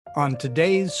on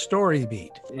today's Story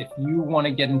Beat. If you want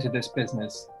to get into this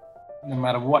business, no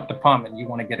matter what department you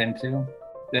want to get into,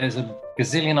 there's a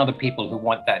gazillion other people who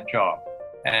want that job.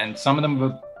 And some of them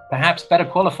are perhaps better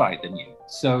qualified than you.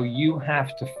 So you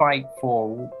have to fight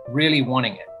for really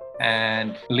wanting it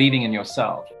and believing in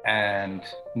yourself and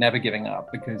never giving up,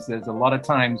 because there's a lot of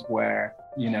times where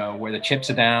the chips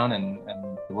are down and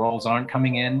the roles aren't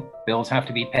coming in, bills have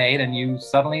to be paid, and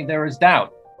suddenly there is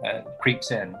doubt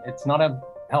creeps in. It's not a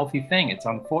healthy thing. It's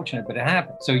unfortunate, but it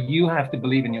happens. So you have to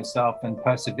believe in yourself and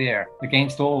persevere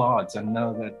against all odds and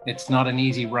know that it's not an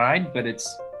easy ride, but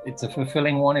it's a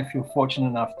fulfilling one if you're fortunate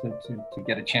enough to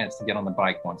get a chance to get on the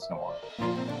bike once in a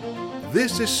while.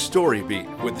 This is Story Beat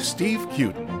with Steve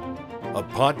Cuden, a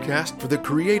podcast for the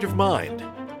creative mind.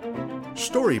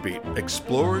 Story Beat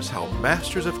explores how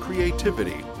masters of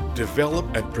creativity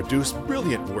develop and produce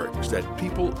brilliant works that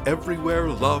people everywhere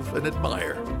love and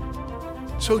admire.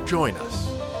 So join us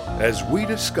as we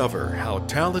discover how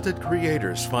talented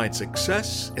creators find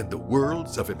success in the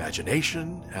worlds of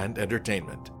imagination and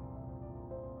entertainment.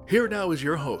 Here now is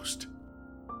your host,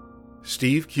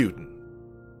 Steve Cuden.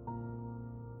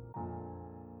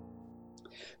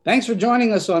 Thanks for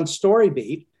joining us on Story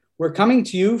Beat. We're coming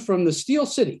to you from the Steel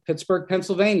City, Pittsburgh,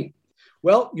 Pennsylvania.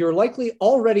 Well, you're likely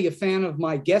already a fan of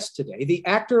my guest today, the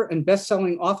actor and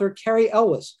best-selling author Cary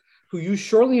Elwes, who you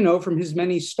surely know from his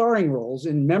many starring roles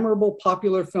in memorable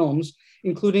popular films,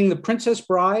 including The Princess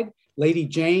Bride, Lady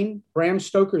Jane, Bram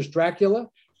Stoker's Dracula,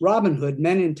 Robin Hood,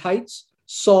 Men in Tights,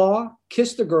 Saw,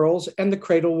 Kiss the Girls, and The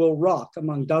Cradle Will Rock,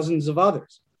 among dozens of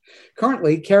others.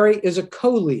 Currently, Cary is a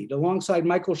co-lead alongside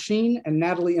Michael Sheen and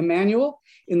Nathalie Emmanuel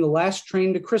in The Last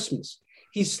Train to Christmas.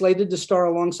 He's slated to star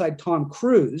alongside Tom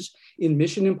Cruise in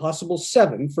Mission Impossible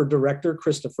 7 for director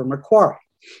Christopher McQuarrie.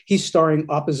 He's starring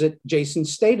opposite Jason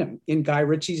Statham in Guy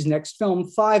Ritchie's next film,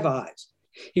 Five Eyes.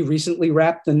 He recently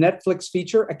wrapped the Netflix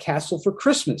feature A Castle for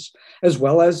Christmas, as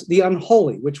well as The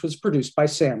Unholy, which was produced by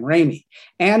Sam Raimi,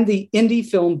 and the indie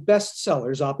film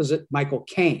bestsellers opposite Michael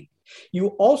Caine. You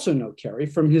also know Cary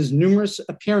from his numerous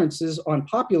appearances on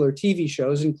popular TV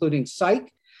shows, including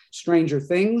Psych, Stranger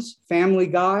Things, Family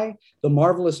Guy, The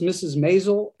Marvelous Mrs.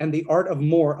 Maisel, and The Art of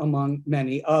More, among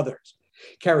many others.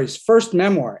 Cary's first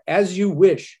memoir, As You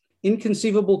Wish,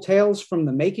 Inconceivable Tales from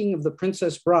the Making of the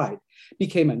Princess Bride,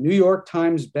 became a New York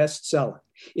Times bestseller.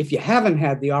 If you haven't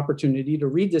had the opportunity to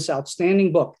read this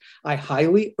outstanding book, I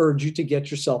highly urge you to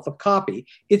get yourself a copy.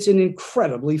 It's an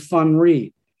incredibly fun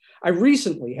read. I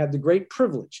recently had the great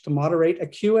privilege to moderate a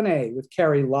Q&A with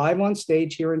Cary live on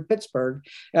stage here in Pittsburgh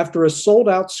after a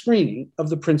sold-out screening of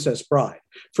The Princess Bride.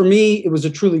 For me, it was a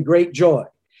truly great joy.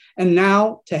 And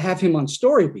now to have him on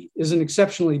Story Beat is an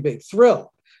exceptionally big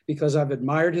thrill because I've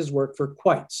admired his work for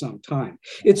quite some time.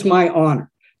 It's my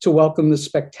honor to welcome the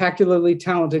spectacularly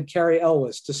talented Cary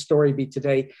Elwes to Story Beat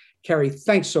today. Cary,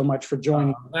 thanks so much for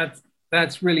joining.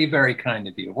 That's really very kind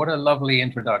of you. What a lovely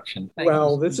introduction.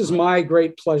 Well, this is my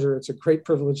great pleasure. It's a great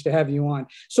privilege to have you on.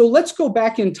 So let's go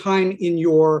back in time in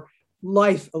your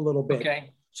life a little bit.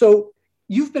 Okay. So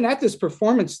you've been at this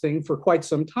performance thing for quite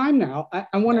some time now.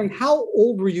 I'm wondering, how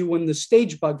old were you when the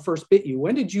stage bug first bit you?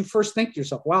 When did you first think to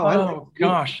yourself, wow,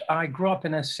 I grew up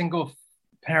in a single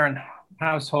parent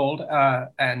household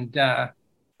and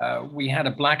we had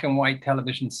a black and white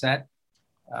television set.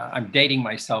 I'm dating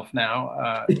myself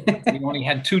now. We only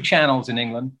had 2 channels in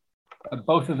England,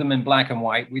 both of them in black and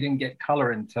white. We didn't get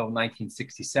color until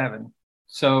 1967.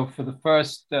 So for the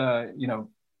first,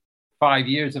 5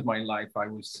 years of my life, I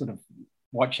was sort of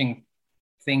watching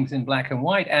things in black and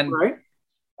white. And right.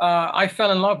 I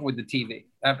fell in love with the TV.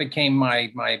 That became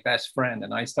my best friend.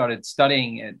 And I started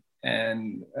studying it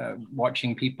and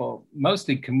watching people,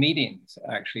 mostly comedians,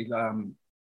 actually.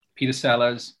 Peter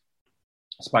Sellers,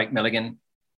 Spike Milligan,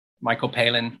 Michael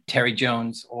Palin, Terry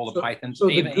Jones, all the Pythons. So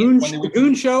the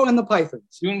Goon Show and the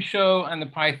Pythons. Goon Show and the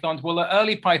Pythons. Well, the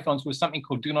early Pythons was something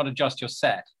called Do Not Adjust Your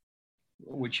Set,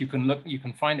 which you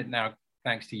can find it now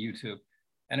thanks to YouTube.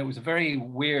 And it was a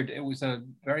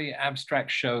very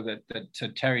abstract show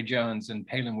that Terry Jones and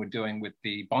Palin were doing with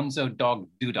the Bonzo Dog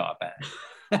Doodah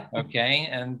Band. Okay,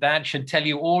 and that should tell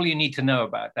you all you need to know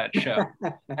about that show.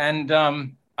 And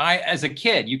I, as a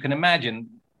kid, you can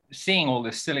imagine seeing all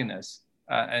this silliness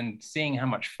and seeing how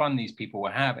much fun these people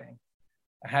were having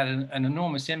had an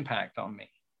enormous impact on me.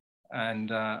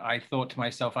 And I thought to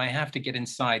myself, I have to get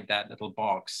inside that little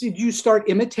box. Did you start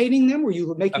imitating them? Were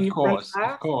you making your friends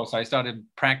laugh? Of course. I started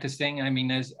practicing. I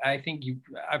mean,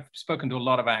 I've spoken to a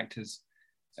lot of actors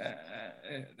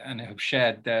and have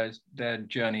shared their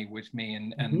journey with me.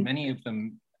 And many of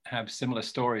them have similar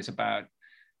stories about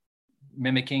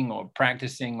mimicking or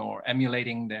practicing or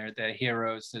emulating their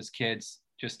heroes as kids,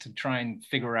 just to try and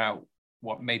figure out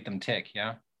what made them tick.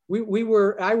 Yeah.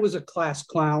 I was a class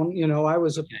clown. I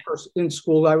was a person in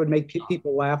school. I would make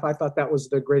people laugh. I thought that was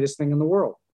the greatest thing in the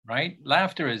world. Right.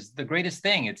 Laughter is the greatest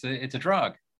thing. It's a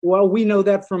drug. Well, we know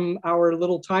that from our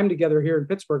little time together here in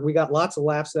Pittsburgh. We got lots of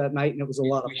laughs that night, and it was a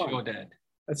lot of fun. We sure did.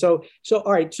 So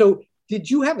all right. So did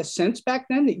you have a sense back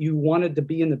then that you wanted to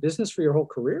be in the business for your whole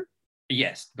career?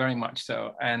 Yes, very much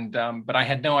so. And but I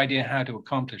had no idea how to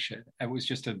accomplish it. It was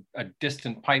just a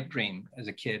distant pipe dream as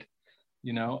a kid.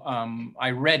 I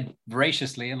read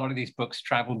voraciously. A lot of these books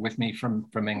traveled with me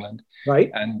from England. Right.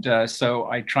 And so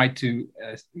I tried to,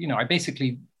 I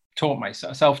basically taught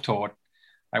myself, self-taught.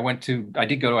 I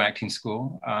did go to acting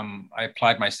school. I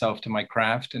applied myself to my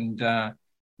craft, and,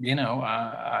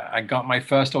 I got my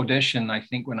first audition, I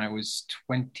think when I was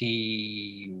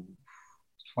 20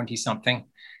 something.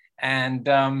 And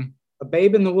A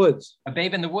Babe in the Woods. A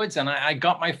Babe in the Woods. And I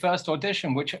got my first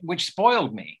audition, which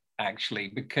spoiled me,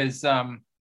 actually, because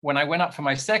when I went up for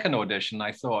my second audition,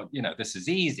 I thought, this is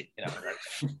easy, and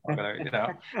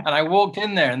I walked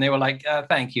in there and they were like,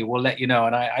 thank you, we'll let you know.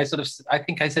 And I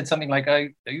think I said something like, are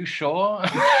you sure?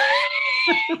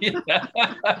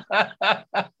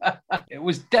 It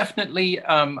was definitely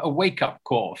a wake-up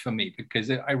call for me,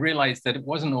 because I realized that it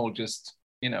wasn't all just,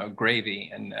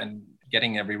 gravy and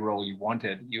getting every role you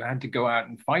wanted. You had to go out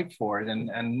and fight for it.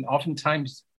 And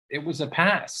oftentimes it was a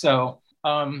pass. So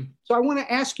I want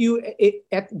to ask you,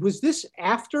 was this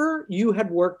after you had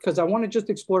worked? Because I want to just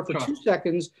explore for 2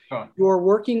 seconds. Sure. You're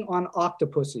working on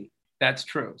Octopussy. That's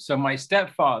true. So my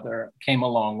stepfather came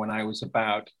along when I was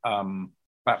about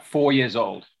 4 years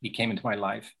old. He came into my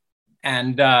life,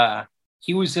 and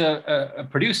he was a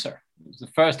producer. He was the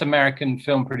first American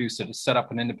film producer to set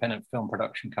up an independent film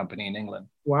production company in England.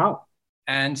 Wow.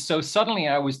 And so suddenly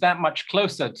I was that much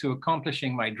closer to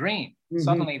accomplishing my dream. Mm-hmm.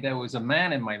 Suddenly there was a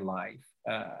man in my life,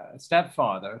 a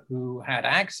stepfather, who had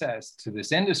access to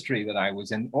this industry that I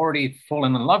was already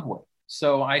fallen in love with.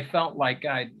 So I felt like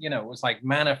it was like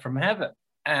manna from heaven.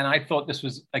 And I thought this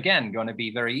was, again, going to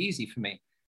be very easy for me.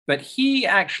 But he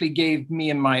actually gave me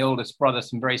and my oldest brother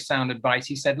some very sound advice.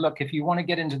 He said, look, if you want to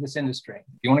get into this industry,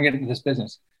 if you want to get into this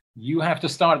business, you have to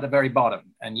start at the very bottom,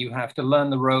 and you have to learn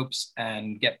the ropes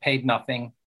and get paid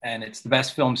nothing. And it's the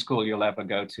best film school you'll ever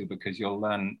go to, because you'll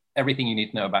learn everything you need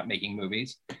to know about making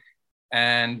movies.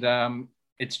 And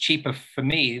it's cheaper for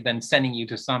me than sending you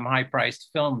to some high-priced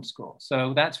film school.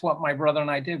 So that's what my brother and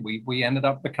I did. We ended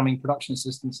up becoming production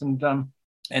assistants,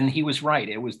 and he was right.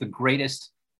 It was the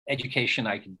greatest education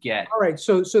I could get. All right,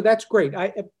 so that's great.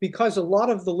 Because a lot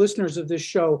of the listeners of this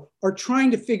show are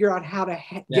trying to figure out how to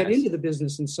get into the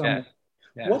business in some way.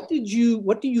 Yes.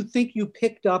 What do you think you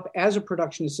picked up as a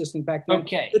production assistant back then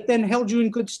that then held you in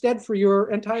good stead for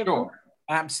your entire career? Sure,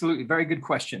 absolutely, very good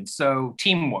question. So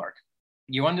teamwork.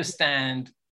 You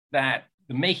understand that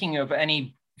the making of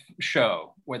any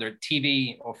show, whether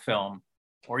TV or film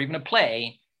or even a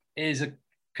play, is a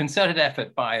concerted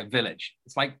effort by a village.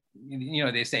 It's like,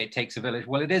 they say it takes a village.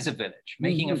 Well, it is a village.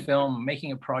 Making a film,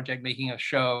 making a project, making a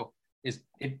show,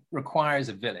 it requires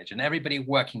a village, and everybody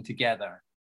working together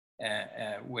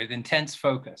with intense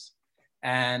focus.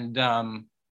 And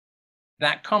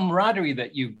that camaraderie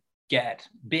that you get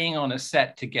being on a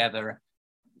set together,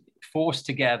 forced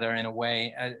together in a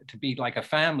way to be like a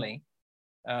family,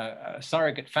 a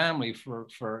surrogate family for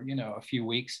a few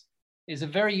weeks, is a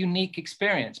very unique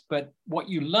experience. But what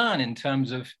you learn in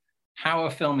terms of how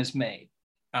a film is made,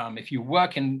 if you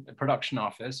work in the production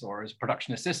office or as a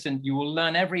production assistant, you will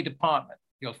learn every department.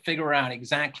 You'll figure out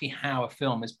exactly how a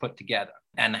film is put together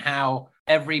and how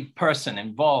every person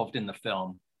involved in the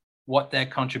film, what their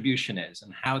contribution is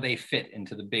and how they fit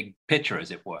into the big picture,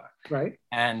 as it were. Right.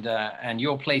 And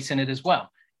your place in it as well.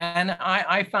 And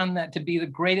I found that to be the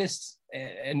greatest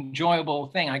enjoyable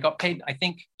thing. I got paid, I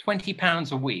think,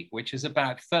 £20 a week, which is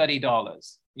about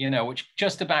 $30, which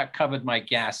just about covered my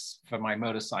gas for my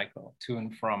motorcycle to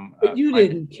and from. But you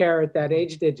didn't care at that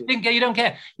age, did you? You don't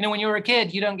care. When you're a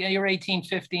kid, you're 18,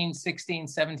 15, 16,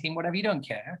 17, whatever, you don't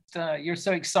care. You're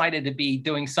so excited to be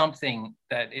doing something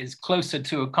that is closer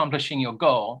to accomplishing your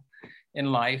goal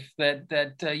in life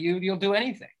that you'll do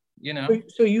anything,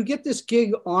 So you get this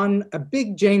gig on a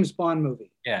big James Bond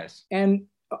movie. Yes. And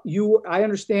I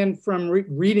understand from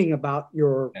reading about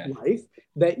your life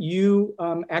that you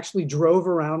actually drove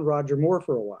around Roger Moore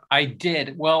for a while. I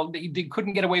did. Well, they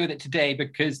couldn't get away with it today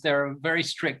because there are very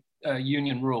strict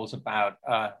union rules about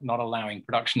not allowing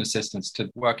production assistants to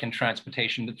work in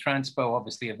transportation. The Transpo,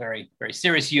 obviously, a very, very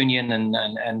serious union,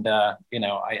 and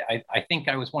I think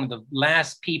I was one of the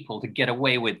last people to get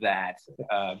away with that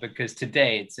because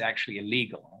today it's actually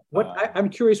illegal. I'm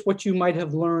curious what you might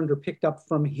have learned or picked up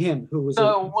from him, who was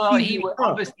he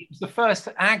was the first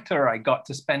actor I got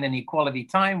to spend any quality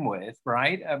time with,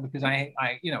 right? Because I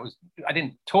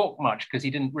didn't talk much because he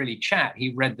didn't really chat.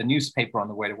 He read the newspaper on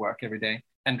the way to work every day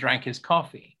and drank his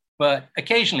coffee. But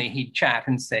occasionally he'd chat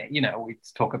and say, we'd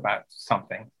talk about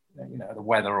something, the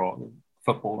weather or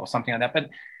football or something like that. But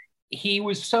he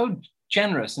was so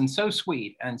generous and so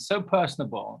sweet and so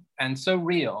personable and so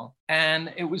real.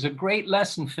 And it was a great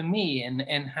lesson for me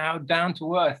in how down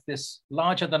to earth this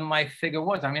larger than life figure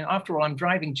was. I mean, after all, I'm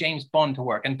driving James Bond to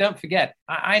work. And don't forget,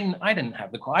 I didn't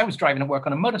have the car. I was driving to work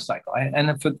on a motorcycle.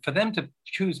 And for them to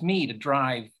choose me to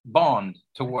drive Bond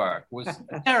to work was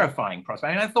a terrifying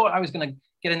prospect. I mean, I thought I was going to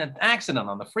get in an accident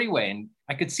on the freeway, and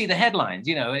I could see the headlines,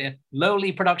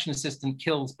 lowly production assistant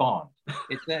kills Bond.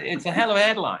 It's a hell of a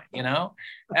headline,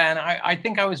 And I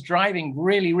think I was driving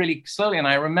really, really slowly. And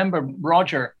I remember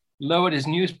Roger lowered his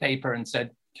newspaper and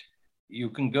said, "You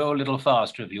can go a little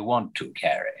faster if you want to,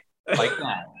 Carrie," like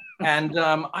that. And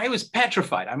I was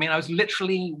petrified. I mean, I was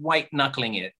literally white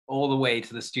knuckling it all the way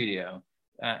to the studio.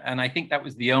 And I think that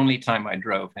was the only time I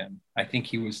drove him. I think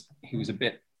he was a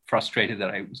bit frustrated that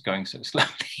I was going so slowly.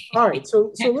 All right,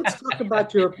 so let's talk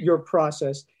about your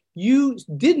process. You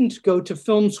didn't go to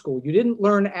film school. You didn't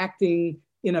learn acting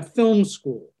in a film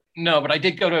school. No, but I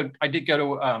did go to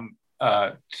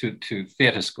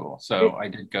theater school. So I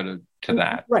did go to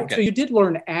that. Right. Okay. So you did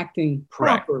learn acting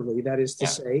properly, that is to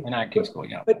say. In acting school,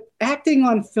 yeah. But acting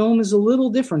on film is a little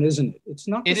different, isn't it? It's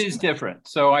not. It is different.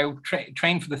 So I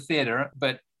trained for the theater,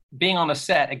 but being on a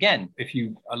set, again, if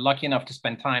you are lucky enough to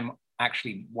spend time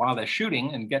actually while they're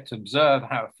shooting and get to observe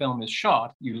how a film is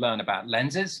shot, you learn about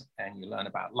lenses and you learn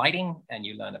about lighting and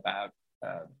you learn about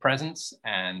presence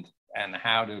and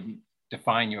how to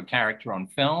define your character on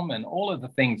film and all of the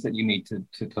things that you need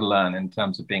to learn in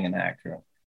terms of being an actor.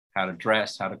 How to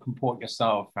dress, how to comport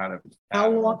yourself, How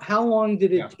long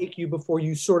did it take you before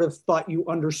you sort of thought you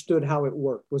understood how it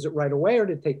worked? Was it right away or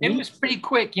did it take weeks? It was pretty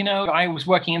quick. I was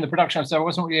working in the production, so I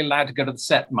wasn't really allowed to go to the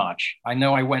set much. I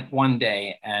know I went one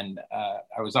day and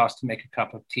I was asked to make a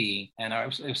cup of tea, and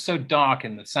it was so dark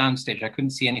in the soundstage, I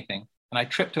couldn't see anything. And I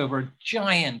tripped over a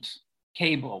giant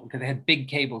cable because they had big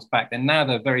cables back then. Now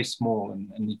they're very small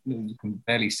and you can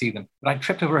barely see them. But I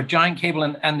tripped over a giant cable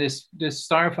and this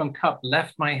styrofoam cup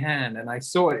left my hand, and I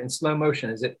saw it in slow motion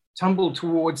as it tumbled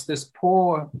towards this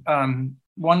poor,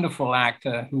 wonderful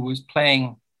actor who was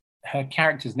playing. Her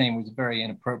character's name was very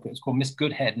inappropriate. It's called Miss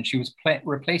Goodhead, and she was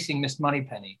replacing Miss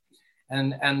Moneypenny.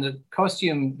 And the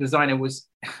costume designer was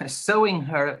sewing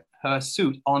her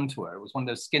suit onto her. It was one of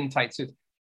those skin tight suits.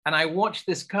 And I watched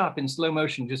this cup in slow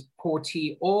motion just pour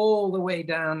tea all the way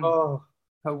down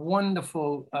her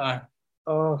wonderful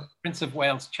Prince of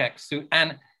Wales check suit.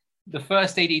 And the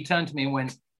first AD turned to me and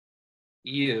went,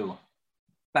 "You,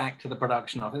 back to the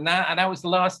production office." And that was the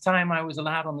last time I was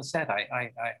allowed on the set.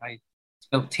 I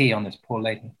spilled tea on this poor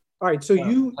lady. All right, so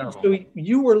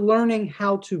you were learning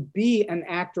how to be an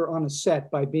actor on a set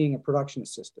by being a production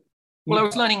assistant. Well, I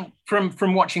was learning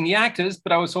from watching the actors,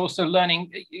 but I was also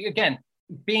learning, again,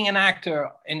 being an actor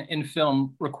in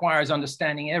film requires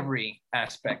understanding every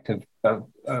aspect of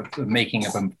the making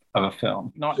of a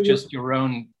film, not just your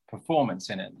own performance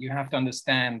in it. You have to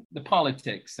understand the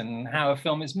politics and how a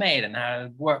film is made and how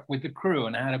to work with the crew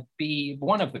and how to be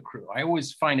one of the crew. I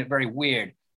always find it very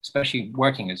weird, especially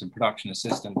working as a production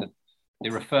assistant, that they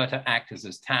refer to actors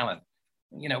as talent.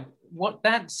 What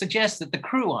that suggests that the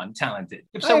crew aren't talented.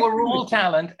 So we're all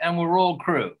talent and we're all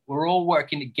crew. We're all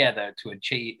working together to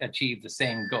achieve the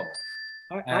same goal.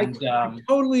 I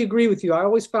totally agree with you. I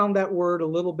always found that word a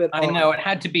little bit. I know it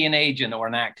had to be an agent or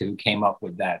an actor who came up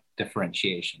with that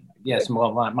differentiation. Yes,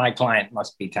 well, my client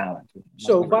must be talented.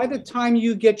 So by the time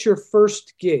you get your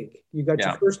first gig, you got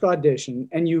your first audition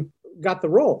and you got the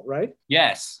role, right?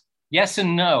 Yes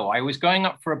and no. I was going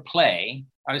up for a play.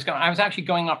 I was actually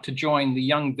going up to join the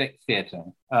Young Vic Theatre,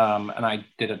 and I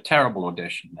did a terrible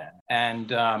audition there. And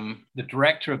the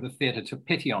director of the theatre took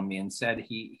pity on me and said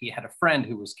he had a friend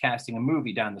who was casting a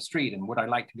movie down the street, and would I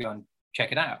like to go and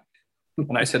check it out?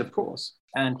 And I said, of course.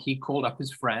 And he called up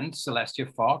his friend,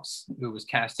 Celestia Fox, who was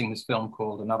casting this film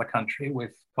called Another Country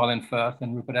with Colin Firth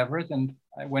and Rupert Everett. And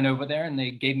I went over there and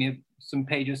they gave me some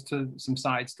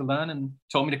sides to learn and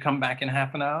told me to come back in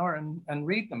half an hour and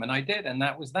read them. And I did. And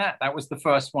that was that. That was the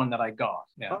first one that I got.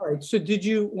 Yeah. All right. So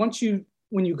once you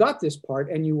when you got this part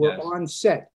and you were Yes. on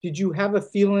set, did you have a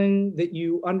feeling that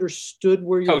you understood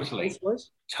where your place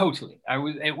was? Totally.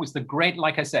 It was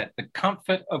like I said, the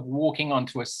comfort of walking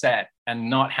onto a set and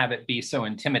not have it be so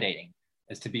intimidating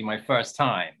as to be my first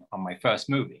time on my first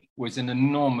movie was an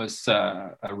enormous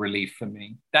relief for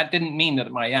me. That didn't mean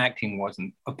that my acting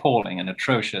wasn't appalling and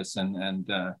atrocious. And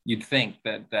you'd think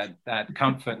that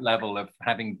comfort level of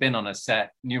having been on a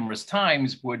set numerous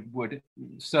times would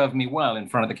serve me well in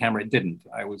front of the camera. It didn't.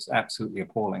 I was absolutely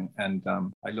appalling. And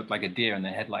I looked like a deer in the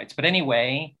headlights. But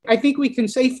anyway. I think we can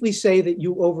safely say that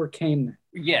you overcame that.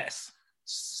 Yes,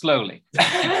 slowly.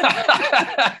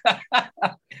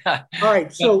 All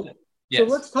right. So yes. So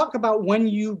let's talk about when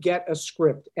you get a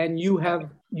script and you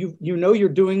know you're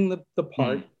doing the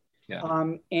part. Yeah.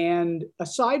 And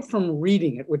aside from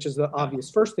reading it, which is the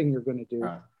obvious first thing you're going to do,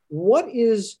 what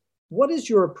is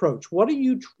your approach? What are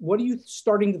you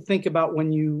starting to think about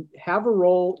when you have a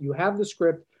role, you have the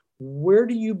script? Where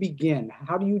do you begin?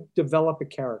 How do you develop a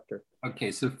character?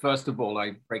 Okay, so first of all,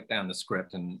 I break down the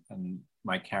script and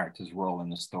my character's role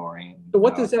in the story. So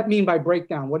what does that mean by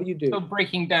breakdown? What do you do? So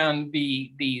breaking down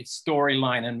the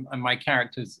storyline and my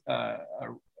character's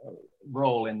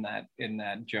role in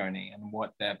that journey and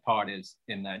what their part is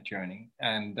in that journey,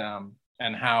 and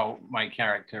how my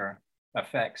character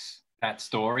affects that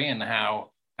story and how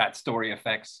that story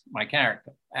affects my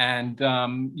character. And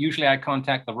usually I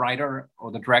contact the writer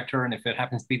or the director, and if it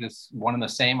happens to be this one and the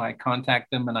same, I contact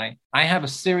them, and I have a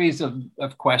series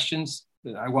of questions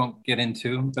that I won't get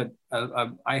into, but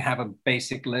I have a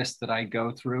basic list that I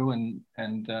go through,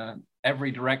 and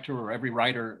every director or every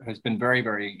writer has been very,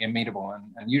 very amenable,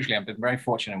 and usually I've been very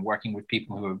fortunate in working with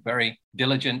people who are very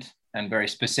diligent and very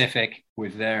specific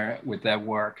with their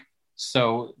work,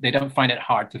 so they don't find it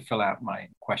hard to fill out my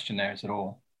questionnaires at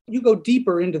all. You go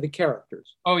deeper into the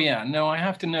characters. Oh yeah, no, I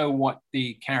have to know what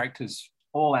the characters,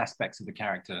 all aspects of the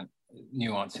character,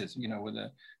 nuances, with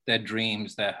their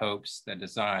dreams, their hopes, their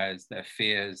desires, their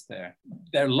fears,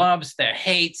 their loves, their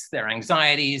hates, their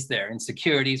anxieties, their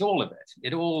insecurities, all of it.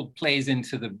 It all plays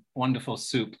into the wonderful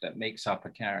soup that makes up a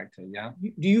character, yeah?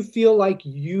 Do you feel like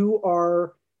you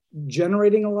are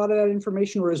generating a lot of that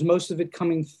information, or is most of it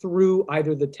coming through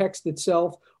either the text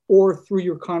itself or through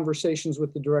your conversations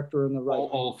with the director and the writer?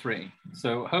 All three.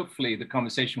 So hopefully the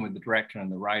conversation with the director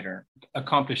and the writer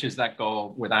accomplishes that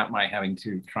goal without my having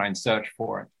to try and search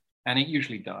for it. And it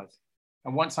usually does.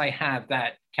 And once I have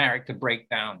that character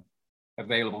breakdown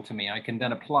available to me, I can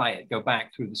then apply it, go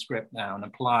back through the script now and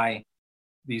apply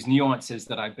these nuances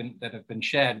that have been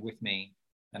shared with me,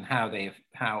 and how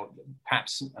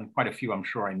perhaps, and quite a few I'm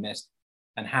sure I missed,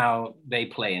 and how they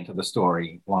play into the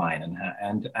storyline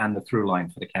and the through line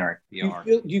for the character, the arc.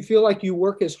 Do you feel like you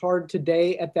work as hard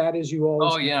today at that as you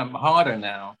always? Oh yeah, I'm harder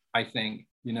now, I think,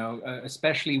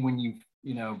 especially when you've,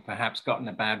 perhaps gotten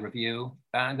a bad review.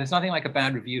 There's nothing like a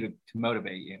bad review to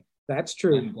motivate you. That's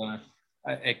true. And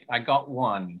I got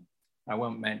one. I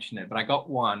won't mention it, but I got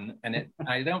one, and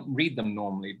I don't read them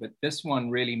normally, but this one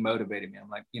really motivated me. I'm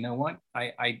like, you know what?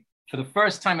 I for the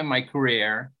first time in my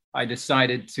career, I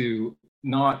decided to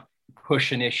not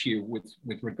push an issue with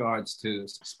regards to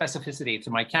specificity to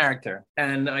my character,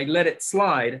 and I let it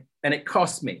slide, and it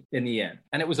cost me in the end.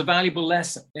 And it was a valuable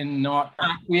lesson in not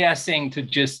acquiescing to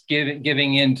just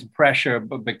giving in to pressure,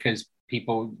 but because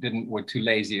people were too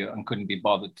lazy and couldn't be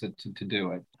bothered to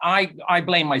do it. I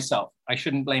blame myself. I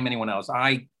shouldn't blame anyone else.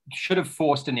 I should have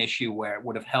forced an issue where it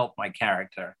would have helped my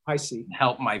character. I see.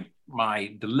 Help my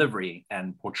delivery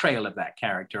and portrayal of that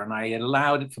character. And I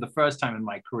allowed it for the first time in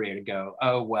my career to go,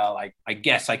 oh, well, I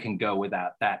guess I can go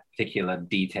without that particular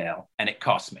detail. And it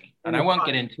cost me. And I won't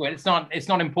get into it. It's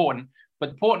not important. But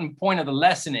the important point of the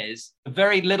lesson is the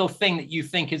very little thing that you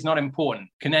think is not important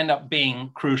can end up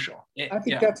being crucial. I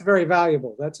think that's very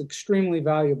valuable. That's extremely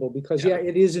valuable because,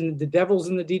 it is the devil's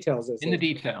in the details. In the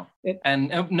detail.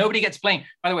 And nobody gets blamed.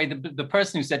 By the way, the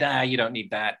person who said, you don't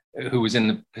need that, who was in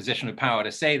the position of power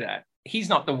to say that, he's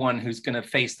not the one who's going to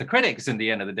face the critics in the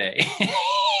end of the day.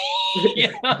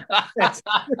 That's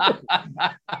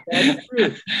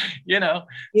true.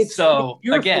 It's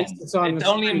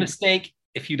only a mistake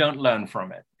if you don't learn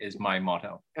from it, is my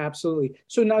motto. Absolutely.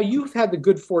 So now you've had the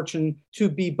good fortune to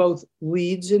be both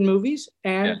leads in movies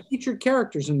and featured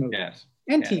characters in movies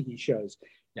and TV shows.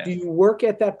 Yes. Do you work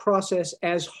at that process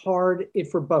as hard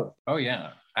for both? Oh yeah,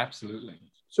 absolutely.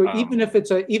 So even if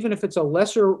it's a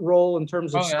lesser role in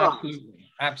terms of size,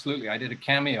 absolutely. I did a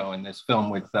cameo in this film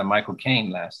with Michael Caine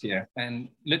last year. And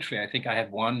literally, I think I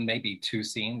had one, maybe two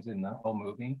scenes in the whole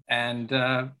movie. And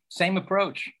same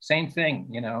approach, same thing.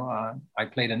 I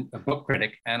played a book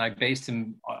critic, and I based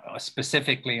him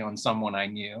specifically on someone I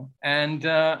knew. And,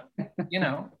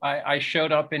 I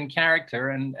showed up in character,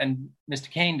 and Mr.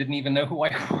 Caine didn't even know who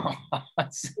I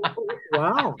was.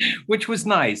 Wow. Which was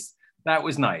nice. That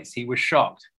was nice. He was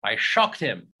shocked. I shocked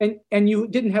him. And you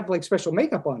didn't have like special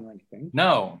makeup on or anything?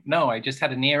 No. I just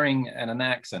had an earring and an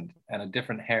accent and a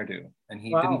different hairdo. And he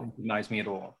didn't recognize me at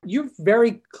all. You're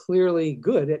very clearly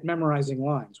good at memorizing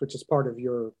lines, which is part of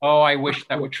your... Oh, I wish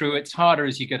that were true. It's harder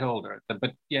as you get older.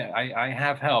 But yeah, I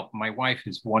have help. My wife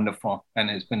is wonderful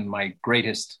and has been my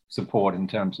greatest support in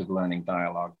terms of learning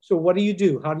dialogue. So what do you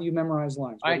do? How do you memorize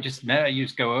lines? I just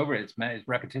go over it. It's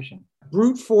repetition.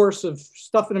 Brute force of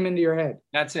stuffing them into your head.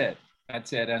 That's it.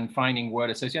 And finding word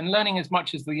association and learning as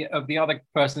much as the other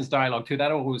person's dialogue too.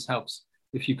 That always helps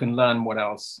if you can learn what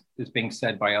else is being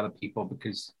said by other people,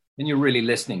 because then you're really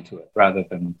listening to it rather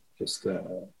than just...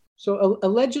 So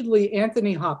allegedly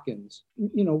Anthony Hopkins,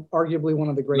 arguably one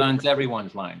of the great... Learns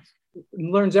everyone's lines.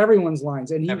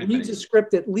 And he reads a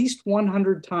script at least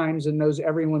 100 times and knows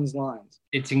everyone's lines.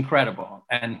 It's incredible.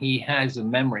 And he has a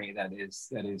memory that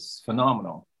is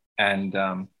phenomenal.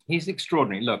 And he's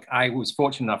extraordinary. Look, I was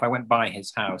fortunate enough. I went by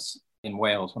his house in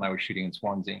Wales when I was shooting in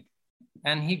Swansea.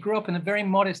 And he grew up in a very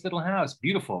modest little house,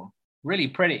 beautiful, really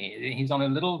pretty. He's on a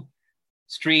little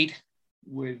street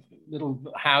with little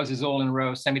houses all in a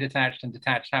row, semi-detached and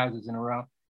detached houses in a row.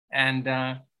 And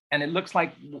it looks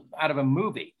like out of a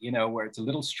movie, where it's a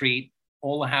little street.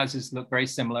 All the houses look very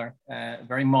similar,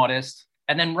 very modest.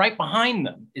 And then right behind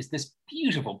them is this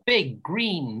beautiful big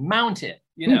green mountain,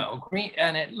 green,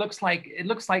 and it looks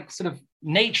like sort of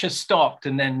nature stopped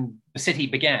and then the city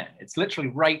began. It's literally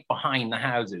right behind the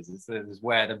houses. This is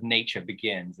where the nature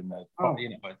begins and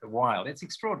the wild. It's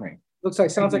extraordinary.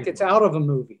 Sounds like it's out of a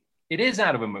movie. It is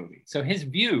out of a movie. So his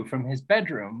view from his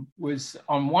bedroom was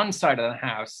on one side of the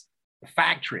house, the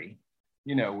factory,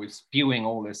 was spewing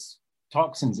all this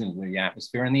toxins into the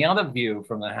atmosphere, and the other view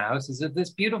from the house is of this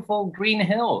beautiful green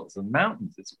hills and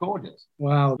mountains. It's gorgeous.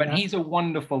 Wow. But he's a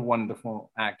wonderful, wonderful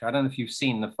actor. I don't know if you've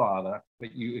seen The Father,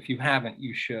 but if you haven't,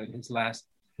 you should. His last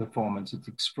performance, it's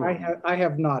extraordinary. I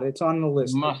have not. It's on the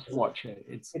list. You must watch it.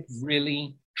 It's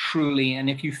really, truly, and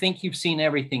if you think you've seen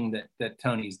everything that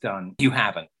Tony's done, you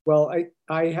haven't. Well,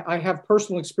 I have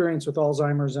personal experience with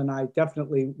Alzheimer's, and I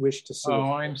definitely wish to see it.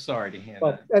 Oh, I'm sorry to hear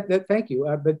that. Thank you.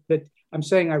 But I'm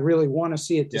saying I really want to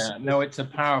see it. It's a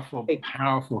powerful,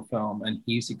 powerful film, and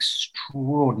he's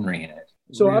extraordinary in it.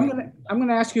 So really. I'm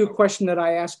gonna ask you a question that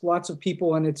I ask lots of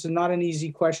people, and it's not an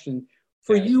easy question.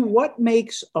 For you, what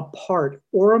makes a part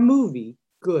or a movie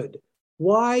good?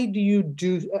 Why do you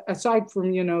do, aside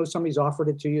from, somebody's offered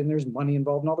it to you and there's money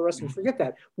involved and all the rest of it, forget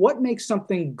that. What makes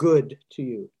something good to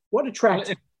you? What attracts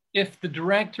you? If the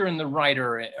director and the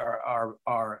writer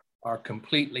are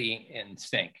completely in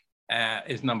sync,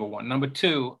 is number one. Number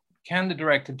two, can the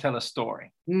director tell a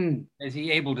story? Is he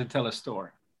able to tell a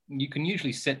story? You can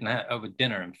usually sit over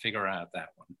dinner and figure out that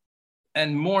one.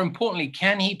 And more importantly,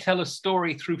 can he tell a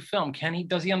story through film?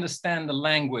 Does he understand the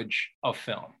language of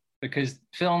film? Because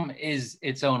film is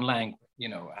its own language.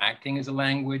 Acting is a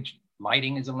language,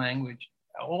 lighting is a language,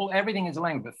 everything is a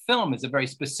language, but film is a very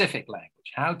specific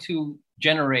language. How to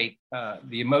generate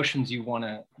the emotions you want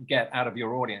to get out of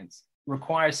your audience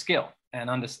requires skill and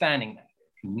understanding that.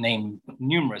 Name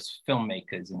numerous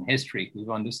filmmakers in history who've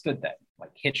understood that,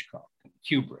 like Hitchcock and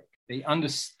Kubrick. They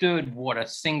understood what a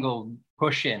single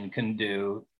push-in can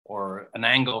do or an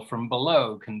angle from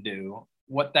below can do,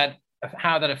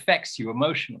 how that affects you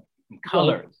emotionally, and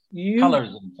colors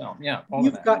in film. Yeah,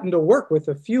 you've gotten to work with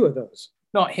a few of those.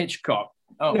 Not Hitchcock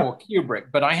or Kubrick,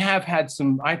 but I have had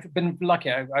some. I've been lucky.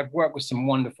 I've worked with some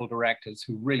wonderful directors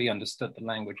who really understood the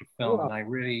language of film, and I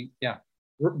really,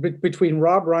 Between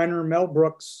Rob Reiner, Mel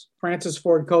Brooks, Francis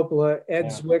Ford Coppola, Ed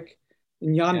Zwick,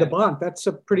 and Jan de Bont, that's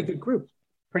a pretty good group.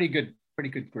 Pretty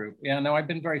good group. Yeah, no, I've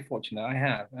been very fortunate. I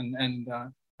have, and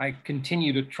I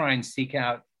continue to try and seek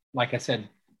out, like I said,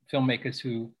 filmmakers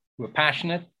who are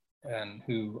passionate and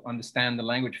who understand the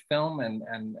language of film and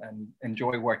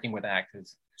enjoy working with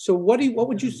actors. So what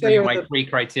would you say are my three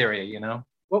criteria?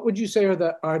 What would you say are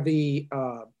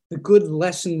the good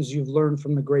lessons you've learned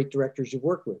from the great directors you've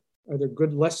worked with? Are there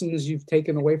good lessons you've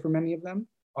taken away from any of them?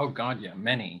 Oh God, yeah,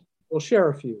 many. Well, share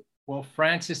a few. Well,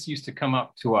 Francis used to come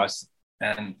up to us,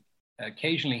 and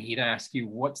occasionally he'd ask you,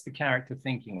 "What's the character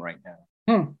thinking right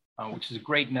now?" Which is a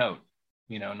great note.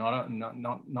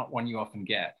 Not one you often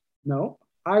get. No,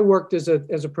 I worked as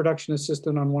a production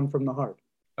assistant on One from the Heart.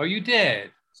 Oh, you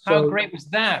did? How great was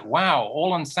that? Wow,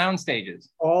 all on sound stages.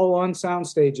 All on sound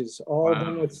stages, all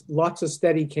done with lots of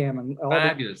steady cam and all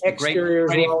fabulous. The exteriors.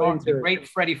 The great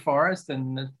Freddie Forrest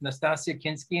and Nastasia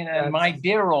Kinski and my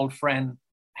dear old friend,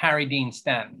 Harry Dean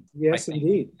Stanton. Yes,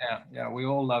 indeed. Yeah, we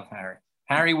all love Harry.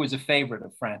 Harry was a favorite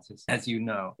of Francis, as you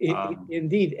know.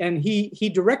 Indeed, and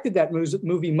he directed that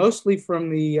movie mostly from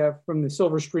the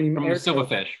Silver Stream. From the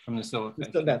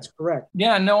Silverfish. That's correct.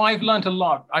 Yeah, no, I've learned a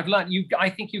lot. I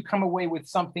think you come away with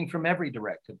something from every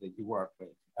director that you work with.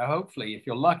 Hopefully, if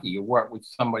you're lucky, you work with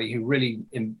somebody who really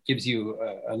gives you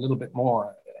a little bit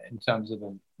more in terms of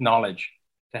knowledge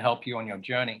to help you on your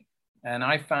journey. And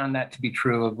I found that to be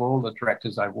true of all the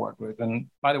directors I've worked with. And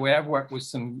by the way, I've worked with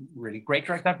some really great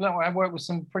directors. I've worked with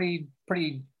some pretty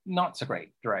not so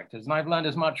great directors. And I've learned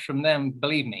as much from them,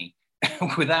 believe me,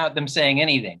 without them saying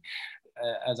anything,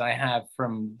 as I have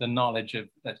from the knowledge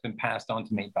that's been passed on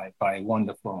to me by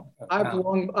wonderful. I've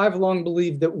long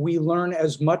believed that we learn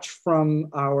as much from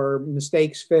our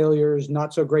mistakes, failures,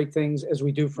 not so great things as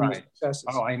we do from successes.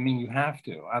 Oh, I mean, you have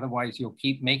to. Otherwise, you'll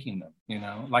keep making them.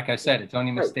 Like I said, it's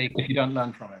only a mistake if you don't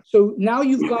learn from it. So now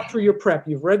you've gone through your prep.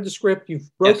 You've read the script. You've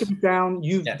broken it down.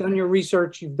 You've done your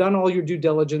research. You've done all your due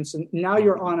diligence, and now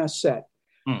you're on a set.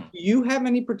 Do you have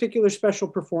any particular special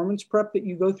performance prep that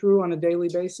you go through on a daily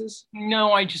basis?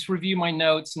 No, I just review my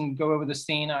notes and go over the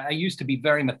scene. I used to be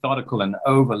very methodical and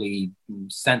overly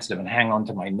sensitive and hang on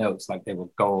to my notes like they were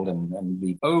gold and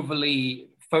be overly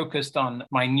focused on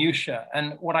minutia.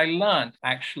 And what I learned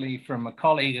actually from a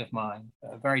colleague of mine,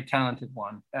 a very talented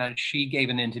one, she gave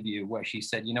an interview where she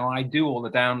said, I do all the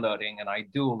downloading and I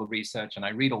do all the research and I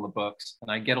read all the books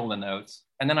and I get all the notes.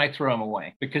 And then I throw them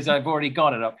away because I've already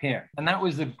got it up here. And that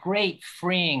was a great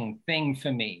freeing thing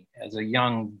for me as a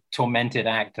young, tormented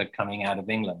actor coming out of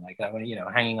England, like,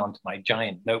 hanging on to my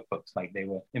giant notebooks like they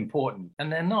were important.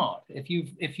 And they're not. If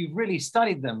you've really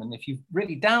studied them and if you've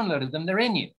really downloaded them, they're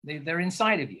in you. They're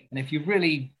inside of you. And if you've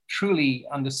really truly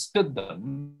understood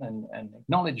them and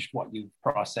acknowledged what you've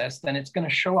processed, then it's going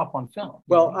to show up on film.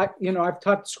 Well, I've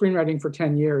taught screenwriting for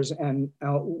 10 years. And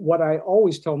what I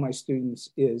always tell my students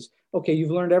is, okay,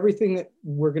 you've learned everything that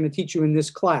we're going to teach you in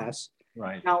this class.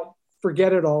 Right. Now,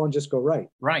 forget it all and just go write.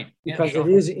 Right. Because it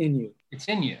is in you. It's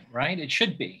in you, right? It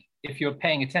should be, if you're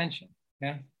paying attention.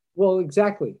 Yeah. Well,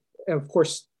 exactly. Of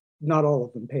course, not all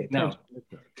of them pay attention.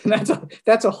 No.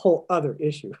 That's a whole other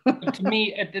issue. to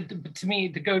me,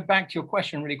 to go back to your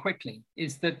question really quickly,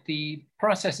 is that the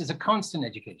process is a constant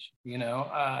education.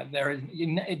 There is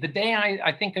the day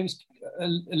I think it was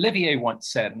Olivier once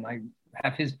said, and I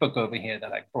have his book over here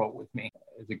that I brought with me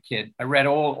as a kid. I read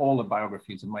all the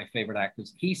biographies of my favorite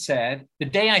actors. He said, the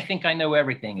day I think I know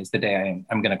everything is the day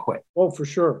I'm going to quit. Oh, for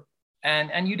sure.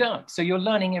 And you don't. So you're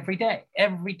learning every day.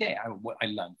 Every day. I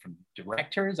learn from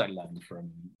directors. I learn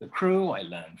from the crew. I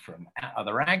learn from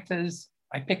other actors.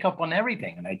 I pick up on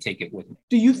everything and I take it with me.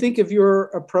 Do you think of your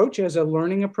approach as a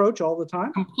learning approach all the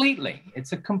time? Completely.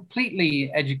 It's a completely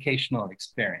educational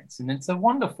experience. And it's a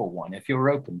wonderful one if you're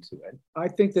open to it. I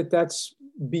think that that's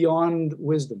beyond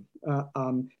wisdom.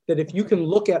 That if you can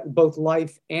look at both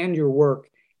life and your work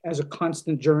as a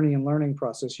constant journey and learning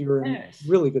process, you're in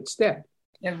really good stead.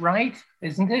 Yeah, right?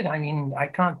 Isn't it? I mean, I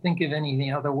can't think of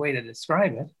any other way to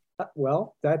describe it.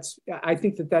 Well, I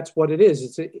think that's what it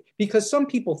is. Because some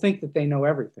people think that they know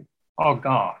everything. Oh,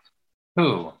 God.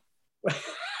 Who? But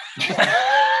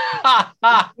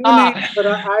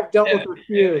I've dealt with a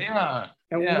few. Yeah.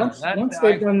 And once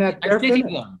they've done that,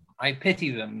 I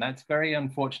pity them. That's a very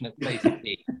unfortunate place to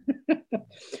be.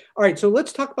 All right, so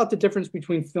let's talk about the difference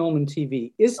between film and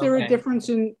TV. Is there a difference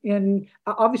in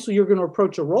obviously you're going to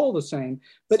approach a role the same,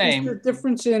 but is there a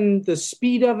difference in the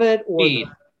speed of it? Or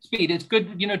Speed. It's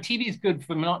good. TV is good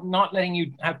for not letting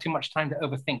you have too much time to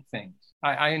overthink things.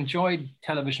 I enjoyed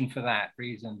television for that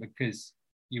reason, because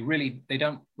they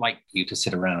don't like you to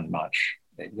sit around much.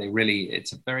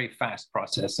 It's a very fast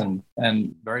process and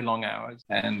very long hours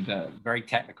and very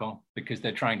technical, because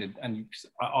they're trying to, and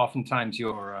oftentimes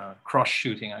you're cross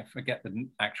shooting. I forget the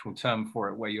actual term for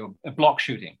it, where you're block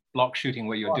shooting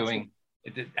where you're doing,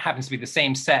 it happens to be the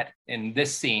same set in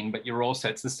this scene, but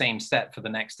it's the same set for the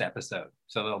next episode.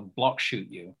 So they'll block shoot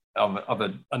you of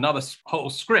another whole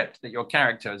script that your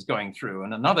character is going through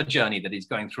and another journey that he's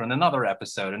going through in another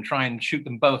episode, and try and shoot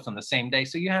them both on the same day.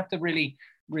 So you have to really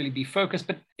be focused,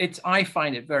 but I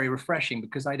find it very refreshing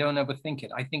because I don't overthink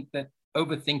it. I think that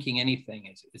overthinking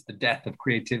anything is the death of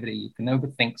creativity. You can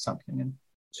overthink something, and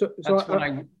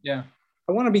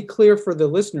I want to be clear for the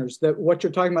listeners that what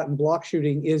you're talking about in block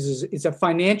shooting is a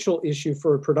financial issue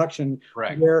for a production.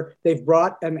 Correct. Where they've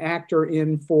brought an actor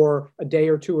in for a day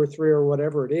or two or three or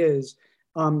whatever it is,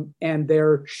 and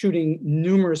they're shooting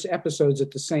numerous episodes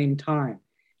at the same time.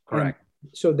 Correct. And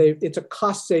so it's a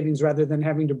cost savings rather than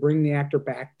having to bring the actor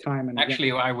back time and Actually,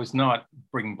 again. I was not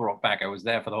brought back. I was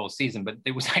there for the whole season, but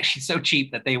it was actually so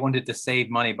cheap that they wanted to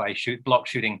save money by block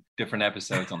shooting different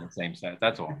episodes on the same set.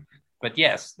 That's all. But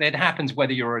yes, it happens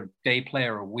whether you're a day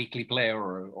player or a weekly player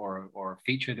or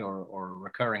featured or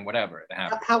recurring, whatever. It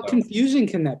happens. How confusing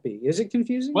can that be? Is it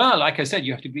confusing? Well, like I said,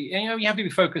 you have to be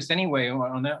focused anyway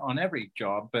on every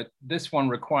job. But this one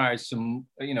requires some,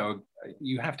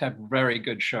 you have to have very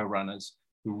good showrunners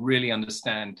who really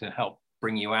understand to help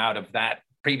bring you out of that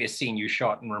previous scene you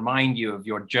shot and remind you of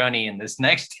your journey in this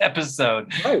next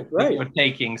episode right. that you're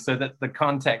taking, so that the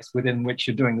context within which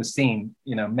you're doing the scene,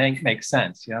 makes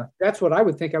sense. Yeah. That's what I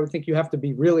would think. I would think you have to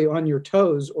be really on your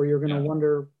toes, or you're going to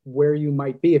wonder where you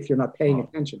might be if you're not paying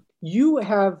attention.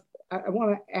 I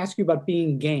want to ask you about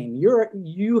being game.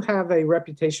 You have a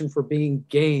reputation for being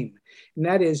game, and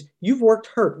that is you've worked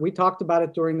hurt. We talked about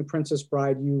it during The Princess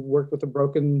Bride. You worked with a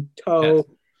broken toe. Yes.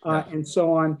 And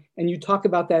so on. And you talk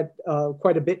about that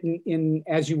quite a bit in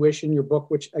As You Wish in your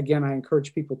book, which again, I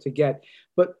encourage people to get.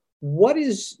 But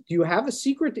do you have a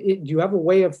secret? Do you have a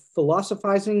way of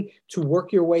philosophizing to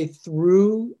work your way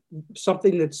through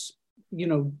something that's,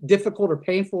 difficult or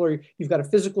painful, or you've got a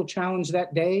physical challenge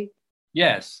that day?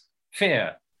 Yes.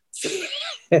 Fear.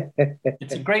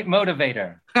 It's a great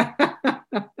motivator.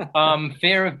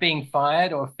 Fear of being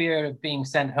fired or fear of being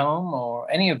sent home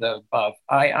or any of the above.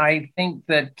 I think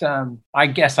that I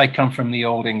guess I come from the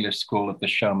old English school of the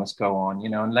show must go on,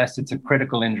 unless it's a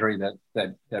critical injury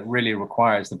that really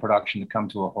requires the production to come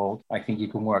to a halt. I think you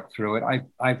can work through it.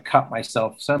 I've cut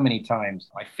myself so many times,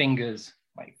 my fingers,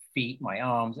 my feet, my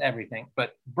arms, everything.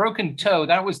 But broken toe,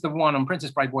 that was the one on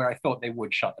Princess Bride where I thought they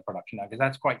would shut the production down, because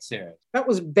that's quite serious. That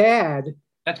was bad.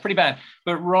 That's pretty bad.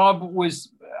 But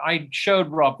I showed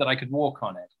Rob that I could walk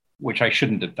on it, which I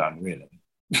shouldn't have done, really.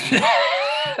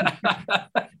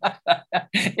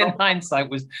 In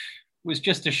hindsight, was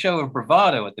just a show of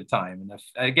bravado at the time. And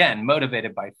again,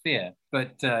 motivated by fear.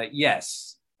 But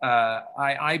yes,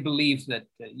 I believe that,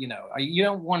 you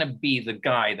don't want to be the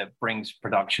guy that brings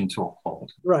production to a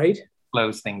halt. Right.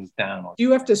 Slows things down. Do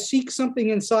you have to seek something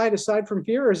inside aside from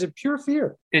fear, or is it pure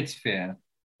fear? It's fear.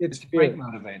 It's a great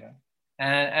motivator.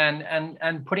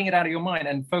 And putting it out of your mind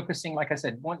and focusing, like I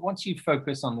said, once you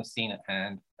focus on the scene at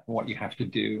hand, what you have to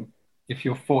do, if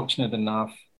you're fortunate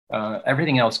enough,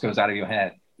 everything else goes out of your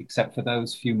head, except for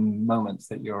those few moments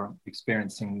that you're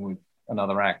experiencing with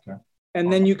another actor.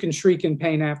 And then you can shriek in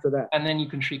pain after that.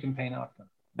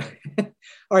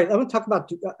 All right, I want to talk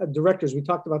about directors. We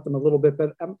talked about them a little bit,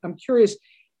 but I'm curious,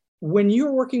 when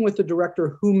you're working with a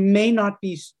director who may not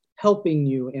be helping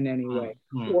you in any way,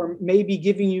 or maybe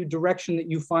giving you direction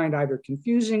that you find either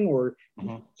confusing or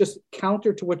just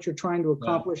counter to what you're trying to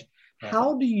accomplish.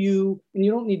 How do you, and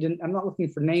you don't need to, I'm not looking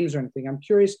for names or anything, I'm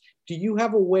curious, do you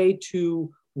have a way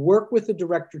to work with the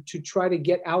director to try to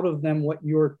get out of them what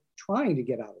you're trying to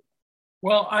get out of them?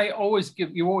 Well, you always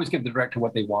give the director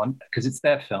what they want, because it's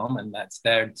their film and that's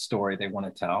their story they want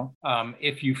to tell.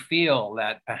 If you feel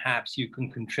that perhaps you can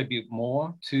contribute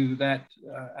more to that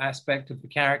aspect of the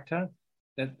character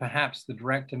that perhaps the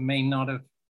director may not have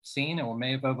seen or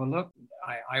may have overlooked,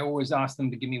 I always ask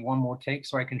them to give me one more take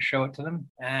so I can show it to them.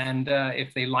 And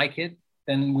if they like it,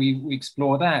 then we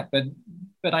explore that.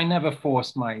 But I never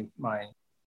forced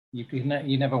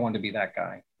you never want to be that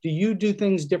guy. Do you do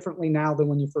things differently now than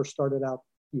when you first started out?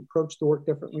 You approach the work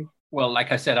differently? Well,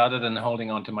 like I said, other than holding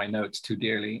on to my notes too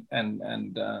dearly, and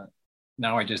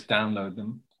now I just download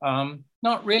them.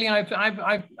 Not really.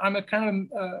 I'm a kind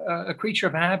of a creature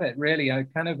of habit, really. I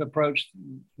kind of approach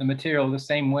the material the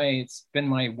same way. It's been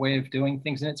my way of doing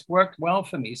things, and it's worked well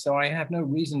for me. So I have no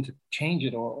reason to change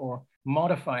it or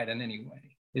modify it in any way.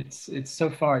 It's so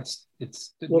far it's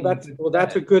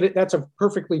that's a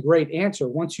perfectly great answer.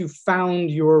 Once you've found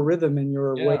your rhythm and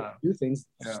your way to do things,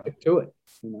 stick to it.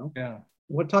 Yeah.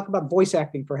 We'll talk about voice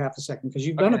acting for half a second, because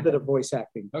you've done a bit of voice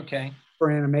acting. Okay. For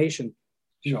animation.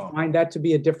 Do you find that to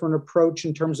be a different approach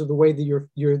in terms of the way that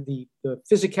the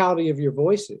physicality of your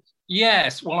voice is?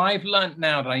 Yes. Well, I've learned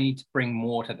now that I need to bring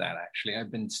more to that. Actually,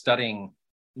 I've been studying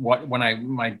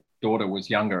my daughter was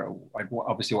younger, I'd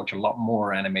obviously watch a lot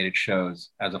more animated shows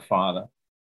as a father.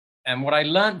 And what I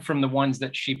learned from the ones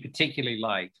that she particularly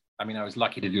liked, I mean, I was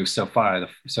lucky to do Sophia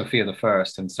the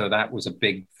First. And so that was a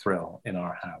big thrill in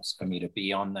our house for me to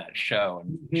be on that show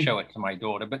and show it to my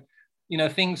daughter. But,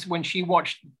 things when she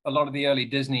watched a lot of the early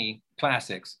Disney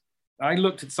classics, I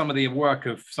looked at some of the work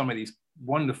of some of these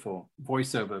wonderful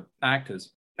voiceover actors.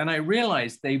 And I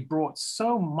realized they brought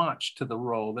so much to the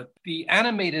role that the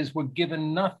animators were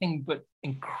given nothing but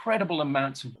incredible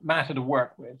amounts of matter to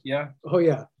work with. Yeah. Oh,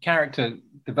 yeah. Character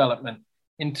development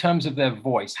in terms of their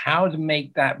voice, how to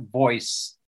make that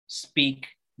voice speak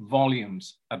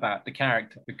volumes about the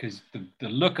character, because the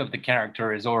look of the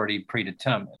character is already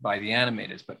predetermined by the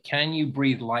animators. But can you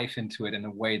breathe life into it in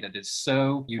a way that is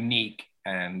so unique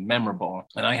and memorable?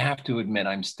 And I have to admit,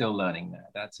 I'm still learning that.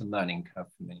 That's a learning curve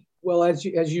for me. Well, as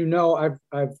you know,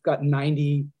 I've got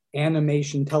 90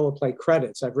 animation teleplay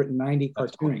credits. I've written 90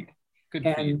 cartoons. Great. Good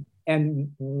for you.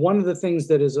 And one of the things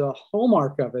that is a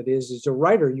hallmark of it is, as a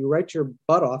writer, you write your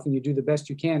butt off and you do the best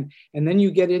you can. And then you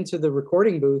get into the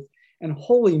recording booth and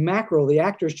holy mackerel, the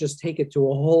actors just take it to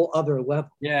a whole other level.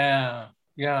 Yeah.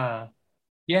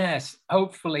 Yes.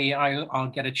 Hopefully I'll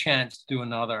get a chance to do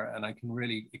another and I can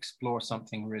really explore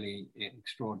something really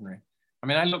extraordinary. I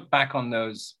mean, I look back on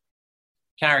those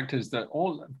characters that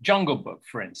all Jungle Book,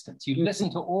 for instance, you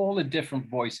listen to all the different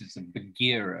voices of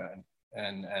Bagheera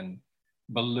and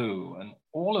Baloo, and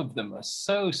all of them are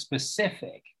so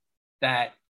specific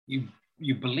that you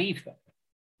believe them.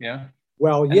 Yeah.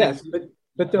 Well, and yes,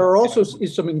 but there are also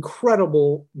some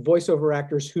incredible voiceover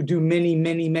actors who do many,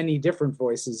 many, many different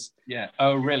voices. Yeah.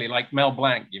 Oh, really? Like Mel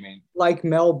Blanc, you mean? Like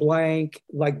Mel Blanc,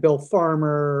 like Bill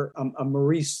Farmer,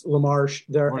 Maurice LaMarche.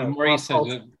 Maurice,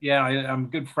 I'm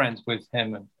good friends with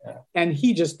him. And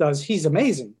he just does, he's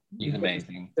amazing. He's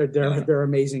amazing. They're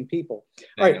amazing people.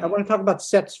 All right, I want to talk about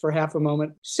sets for half a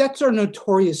moment. Sets are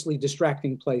notoriously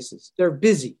distracting places. They're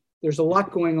busy. There's a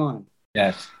lot going on.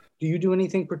 Yes. Do you do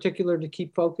anything particular to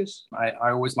keep focus? I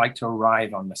always like to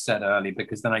arrive on the set early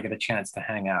because then I get a chance to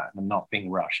hang out and I'm not being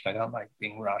rushed. I don't like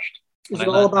being rushed. Is it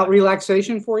all about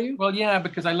relaxation for you? Well, yeah,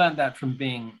 because I learned that from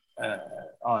being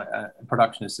a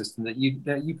production assistant, that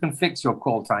you can fix your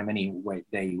call time any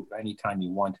time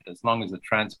you want it, as long as the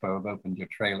transpo have opened your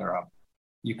trailer up.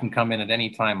 You can come in at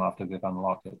any time after they've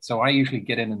unlocked it. So I usually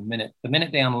get in the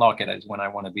minute they unlock it is when I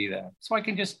want to be there. So I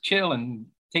can just chill and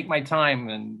take my time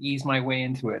and ease my way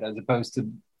into it, as opposed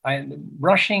to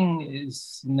rushing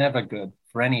is never good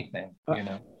for anything, you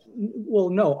know. Well,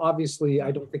 no, obviously,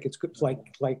 I don't think it's good. Like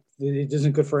it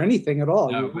isn't good for anything at all.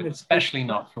 No, but especially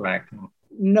not for acting.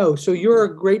 No, so you're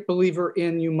a great believer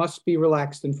in you must be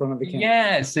relaxed in front of the camera.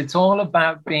 Yes, it's all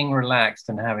about being relaxed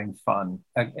and having fun.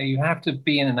 You have to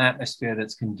be in an atmosphere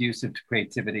that's conducive to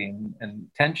creativity, and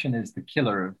tension is the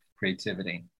killer of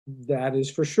creativity. That is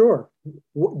for sure.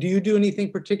 Do you do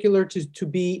anything particular to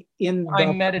be in the...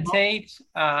 I meditate,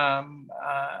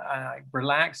 I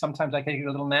relax. Sometimes I take a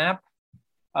little nap.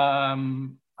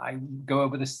 I go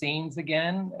over the scenes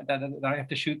again that I have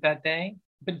to shoot that day.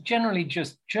 But generally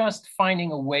just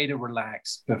finding a way to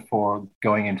relax before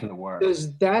going into the work.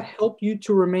 Does that help you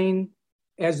to remain,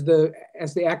 as the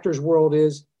actor's world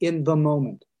is, in the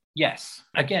moment? Yes.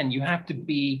 Again, you have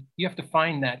to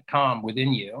find that calm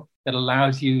within you that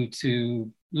allows you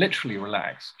to literally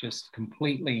relax, just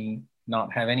completely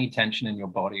not have any tension in your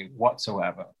body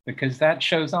whatsoever, because that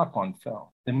shows up on film.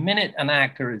 The minute an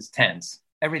actor is tense,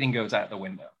 everything goes out the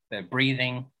window. Their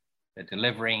breathing, their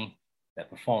delivery, their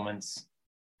performance,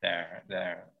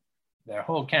 their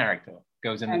whole character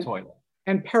goes in the toilet.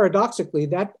 And paradoxically,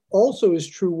 that also is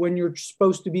true when you're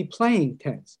supposed to be playing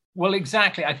tense. Well,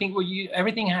 exactly. I think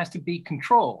everything has to be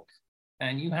controlled,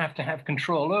 and you have to have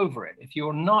control over it. If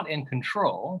you're not in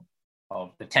control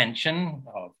of the tension,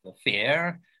 of the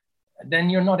fear,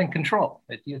 then you're not in control.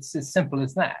 It's as simple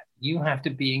as that. You have to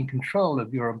be in control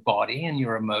of your body and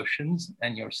your emotions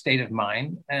and your state of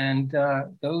mind. And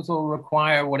those will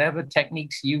require whatever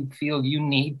techniques you feel you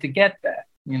need to get there,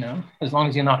 you know, as long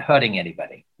as you're not hurting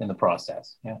anybody in the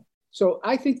process. Yeah. So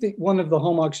I think that one of the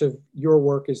hallmarks of your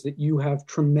work is that you have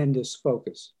tremendous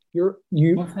focus. Well,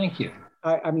 thank you.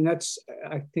 I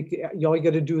think all you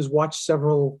got to do is watch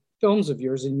several films of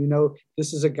yours and you know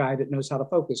this is a guy that knows how to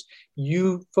focus.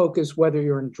 You focus whether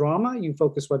you're in drama, you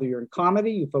focus whether you're in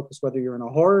comedy, you focus whether you're in a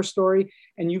horror story,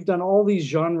 and you've done all these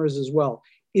genres as well.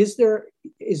 Is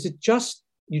it just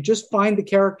you just find the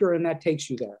character and that takes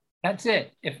you there? That's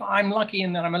it. If I'm lucky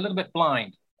in that I'm a little bit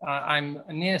blind, I'm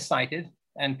nearsighted,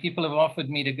 and people have offered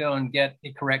me to go and get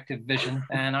a corrective vision,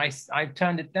 and I've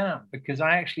turned it down because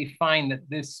I actually find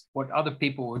that what other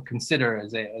people would consider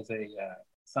as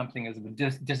something as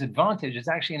a disadvantage is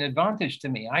actually an advantage to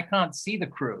me. I can't see the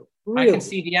crew. Really? I can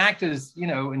see the actors, you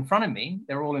know, in front of me.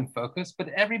 They're all in focus, but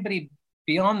everybody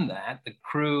beyond that, the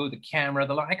crew, the camera,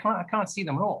 I can't see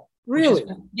them at all. Really?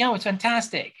 It's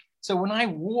fantastic. So when I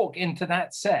walk into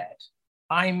that set,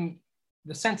 the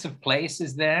sense of place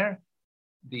is there,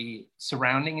 the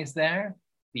surrounding is there,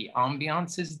 the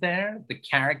ambiance is there, the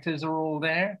characters are all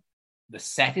there. the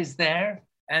set is there.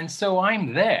 And so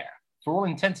I'm there. For all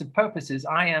intents and purposes,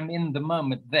 I am in the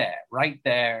moment there, right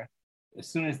there. As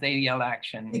soon as they yell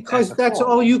action. Because that's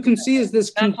all you can see is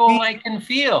this. That's all I can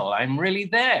feel. I'm really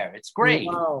there. It's great.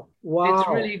 Wow. It's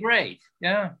really great.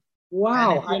 Yeah.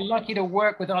 Wow. And if you're lucky to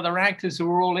work with other actors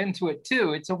who are all into it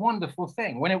too, it's a wonderful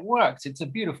thing. When it works, it's a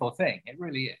beautiful thing. It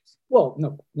really is. Well,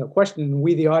 no question.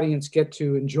 We, the audience, get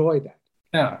to enjoy that.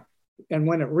 Yeah. And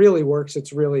when it really works,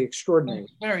 it's really extraordinary.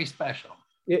 It's very special.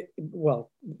 Well,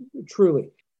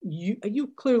 truly.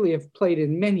 You clearly have played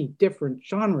in many different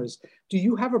genres. Do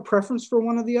you have a preference for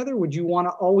one or the other? Would you want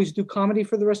to always do comedy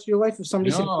for the rest of your life? If somebody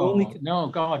said only no,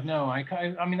 God, no.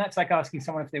 I mean, that's like asking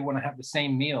someone if they want to have the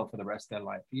same meal for the rest of their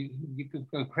life. You could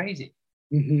go crazy.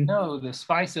 Mm-hmm. No, the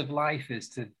spice of life is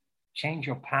to change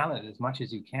your palate as much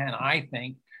as you can. I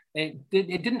think it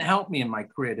didn't help me in my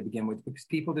career to begin with because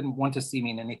people didn't want to see me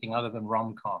in anything other than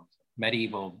rom-coms,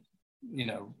 medieval,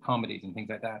 comedies and things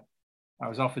like that. I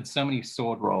was offered so many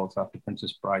sword roles after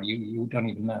Princess Bride, you don't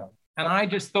even know. And I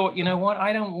just thought, you know what?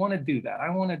 I don't want to do that. I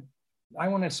want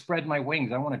to spread my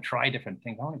wings. I want to try different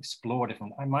things. I want to explore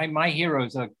different. My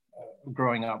heroes are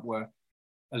growing up were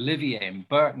Olivier and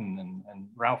Burton and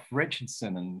Ralph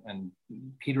Richardson and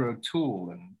Peter O'Toole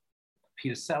and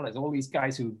Peter Sellers. All these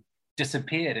guys who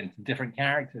disappeared into different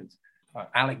characters.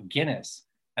 Alec Guinness.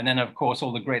 And then, of course,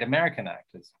 all the great American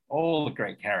actors, all the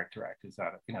great character actors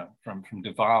out of, from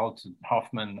Duvall to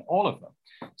Hoffman, all of them.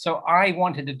 So I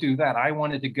wanted to do that. I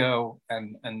wanted to go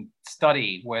and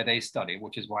study where they studied,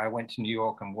 which is why I went to New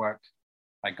York and worked.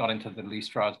 I got into the Lee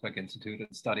Strasberg Institute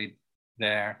and studied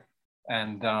there.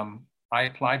 And I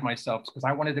applied myself because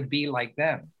I wanted to be like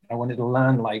them. I wanted to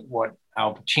learn like what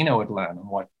Al Pacino would learn and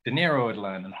what De Niro would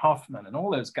learn and Hoffman and all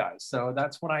those guys. So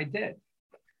that's what I did.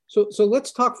 So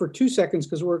let's talk for 2 seconds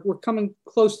because we're coming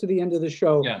close to the end of the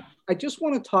show. Yeah. I just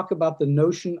want to talk about the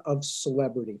notion of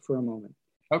celebrity for a moment.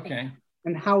 Okay.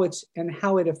 And how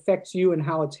it affects you and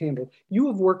how it's handled. You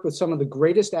have worked with some of the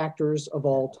greatest actors of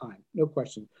all time, no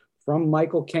question. From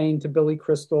Michael Caine to Billy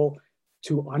Crystal,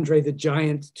 to Andre the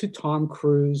Giant, to Tom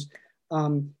Cruise,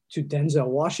 to Denzel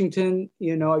Washington.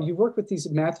 You've worked with these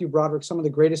Matthew Broderick, some of the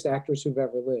greatest actors who've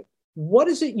ever lived. What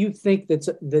is it you think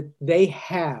that they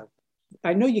have?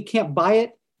 I know you can't buy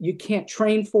it, you can't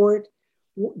train for it.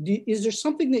 Is there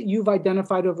something that you've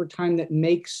identified over time that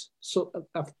makes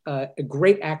a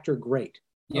great actor great?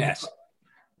 Yes.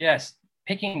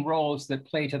 Picking roles that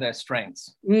play to their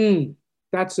strengths.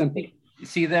 That's simple.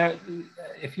 See,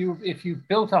 if you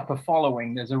built up a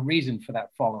following, there's a reason for that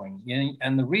following.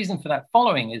 And the reason for that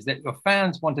following is that your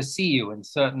fans want to see you in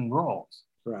certain roles.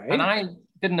 Right. And I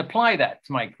didn't apply that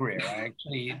to my career.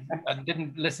 I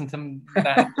didn't listen to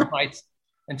that advice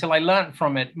until I learned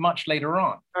from it much later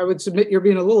on. I would submit you're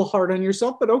being a little hard on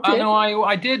yourself, but okay. No,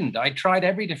 I didn't. I tried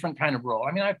every different kind of role.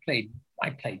 I mean, I played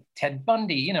Ted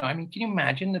Bundy. Can you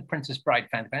imagine the Princess Bride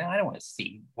fan? I don't want to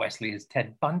see Wesley as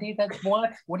Ted Bundy. That's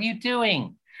what are you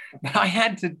doing? But I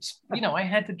had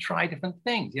to try different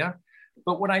things. Yeah.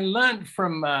 But what I learned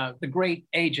from the great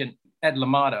agent, Ed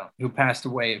Lamato, who passed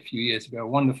away a few years ago, a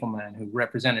wonderful man who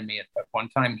represented me at one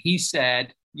time, he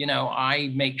said,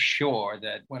 I make sure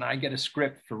that when I get a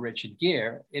script for Richard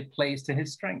Gere, it plays to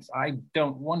his strengths. I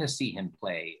don't want to see him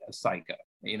play a psycho.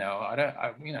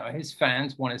 His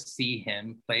fans want to see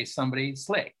him play somebody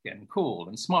slick and cool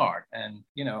and smart. And,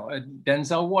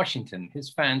 Denzel Washington, his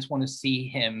fans want to see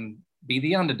him be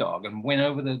the underdog and win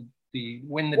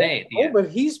the day at the end. But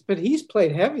he's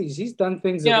played heavies. He's done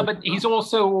things. Yeah, but he's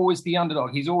also always the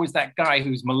underdog. He's always that guy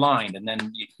who's maligned, and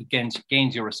then he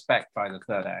gains your respect by the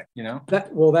third act.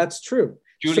 That's true.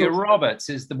 Julia Roberts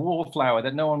is the wallflower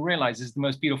that no one realizes is the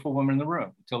most beautiful woman in the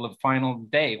room until the final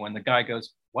day when the guy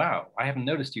goes, "Wow, I haven't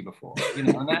noticed you before."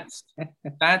 And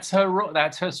that's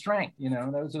her strength.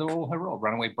 Those are all her role.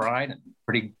 Runaway Bride and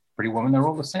Pretty Woman, they're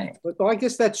all the same. Well, I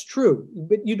guess that's true,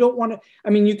 but you don't want to.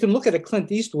 You can look at a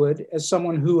Clint Eastwood as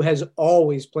someone who has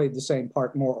always played the same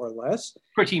part, more or less.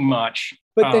 Pretty much.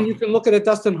 But then you can look at a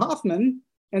Dustin Hoffman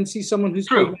and see someone who's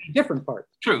played a different part.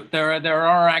 True. There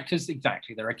are actors,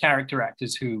 exactly. There are character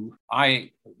actors who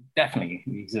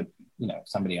he's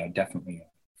somebody I definitely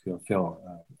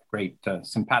feel great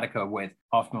simpatico with.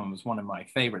 Hoffman was one of my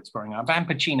favorites growing up, and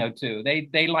Pacino too.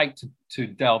 They like to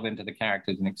delve into the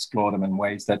characters and explore them in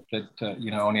ways that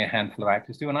only a handful of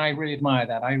actors do, and I really admire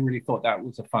that. I really thought that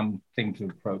was a fun thing to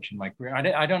approach in my career.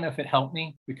 I don't know if it helped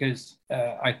me because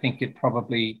I think it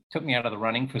probably took me out of the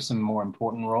running for some more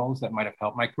important roles that might have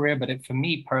helped my career, but for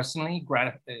me personally,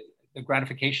 the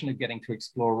gratification of getting to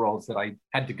explore roles that I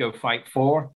had to go fight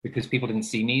for because people didn't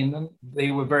see me in them,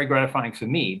 they were very gratifying for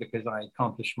me because I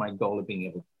accomplished my goal of being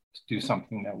able to do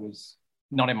something that was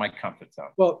not in my comfort zone.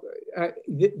 Well,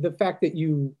 the fact that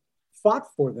you fought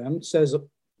for them says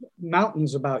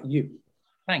mountains about you.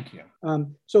 Thank you.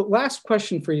 So last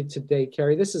question for you today,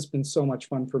 Carrie. This has been so much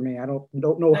fun for me. I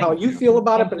don't know how you feel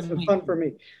about it, but it's been fun for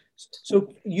me.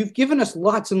 So you've given us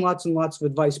lots and lots and lots of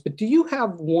advice, but do you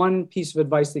have one piece of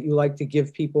advice that you like to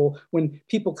give people when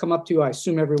people come up to you, I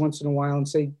assume every once in a while, and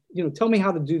say, tell me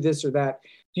how to do this or that?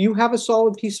 Do you have a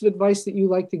solid piece of advice that you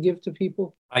like to give to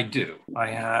people? I do. I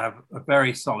have a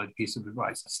very solid piece of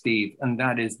advice, Steve, and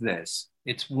that is this.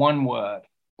 It's one word: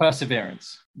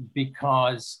 perseverance.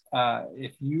 Because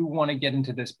if you want to get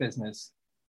into this business,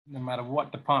 no matter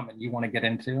what department you want to get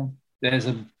into, there's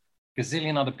a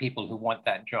gazillion other people who want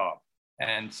that job.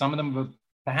 And some of them are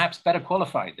perhaps better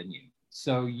qualified than you.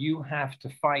 So you have to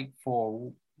fight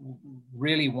for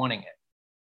really wanting it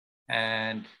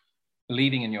and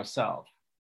believing in yourself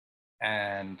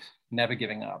and never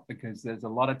giving up, because there's a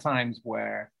lot of times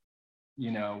where,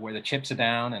 where the chips are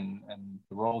down and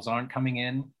the roles aren't coming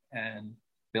in and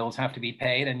bills have to be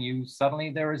paid, and suddenly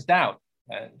there is doubt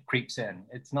creeps in.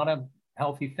 It's not a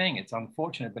healthy thing. It's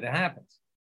unfortunate, but it happens.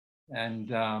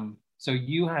 And so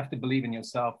you have to believe in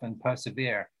yourself and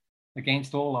persevere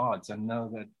against all odds, and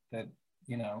know that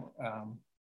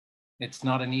it's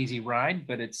not an easy ride,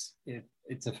 but it's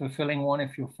a fulfilling one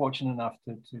if you're fortunate enough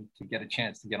to get a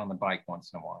chance to get on the bike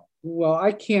once in a while. Well,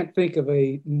 I can't think of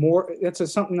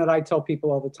that's something that I tell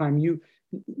people all the time.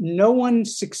 No one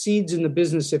succeeds in the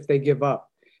business if they give up.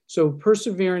 So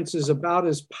perseverance is about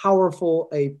as powerful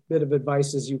a bit of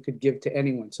advice as you could give to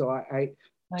anyone. So I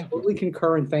totally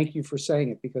concur, and thank you for saying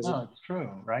it, because it's true,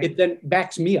 right? It then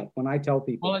backs me up when I tell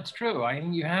people. Well, it's true.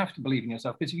 You have to believe in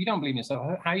yourself, because if you don't believe in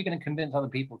yourself, how are you going to convince other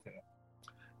people to?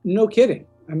 No kidding.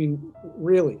 I mean,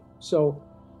 really. So,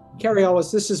 Carrie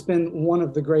Ellis, this has been one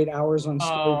of the great hours on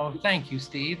Story. Oh, thank you,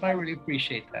 Steve. I really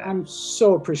appreciate that. I'm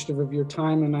so appreciative of your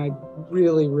time, and I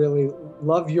really, really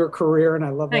love your career, and I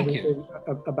love everything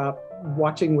about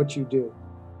watching what you do.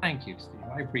 Thank you, Steve.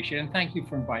 I appreciate it, and thank you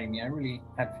for inviting me. I really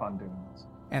had fun doing this.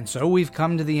 And so we've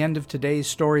come to the end of today's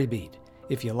Story Beat.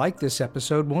 If you like this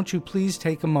episode, won't you please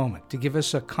take a moment to give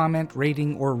us a comment,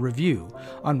 rating, or review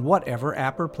on whatever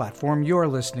app or platform you're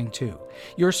listening to.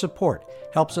 Your support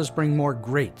helps us bring more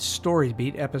great Story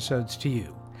Beat episodes to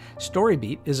you. Story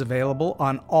Beat is available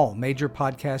on all major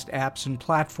podcast apps and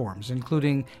platforms,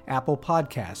 including Apple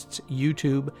Podcasts,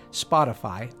 YouTube,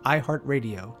 Spotify,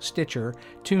 iHeartRadio, Stitcher,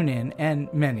 TuneIn, and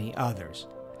many others.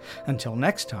 Until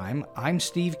next time, I'm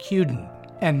Steve Cuden,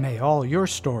 and may all your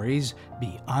stories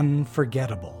be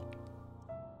unforgettable.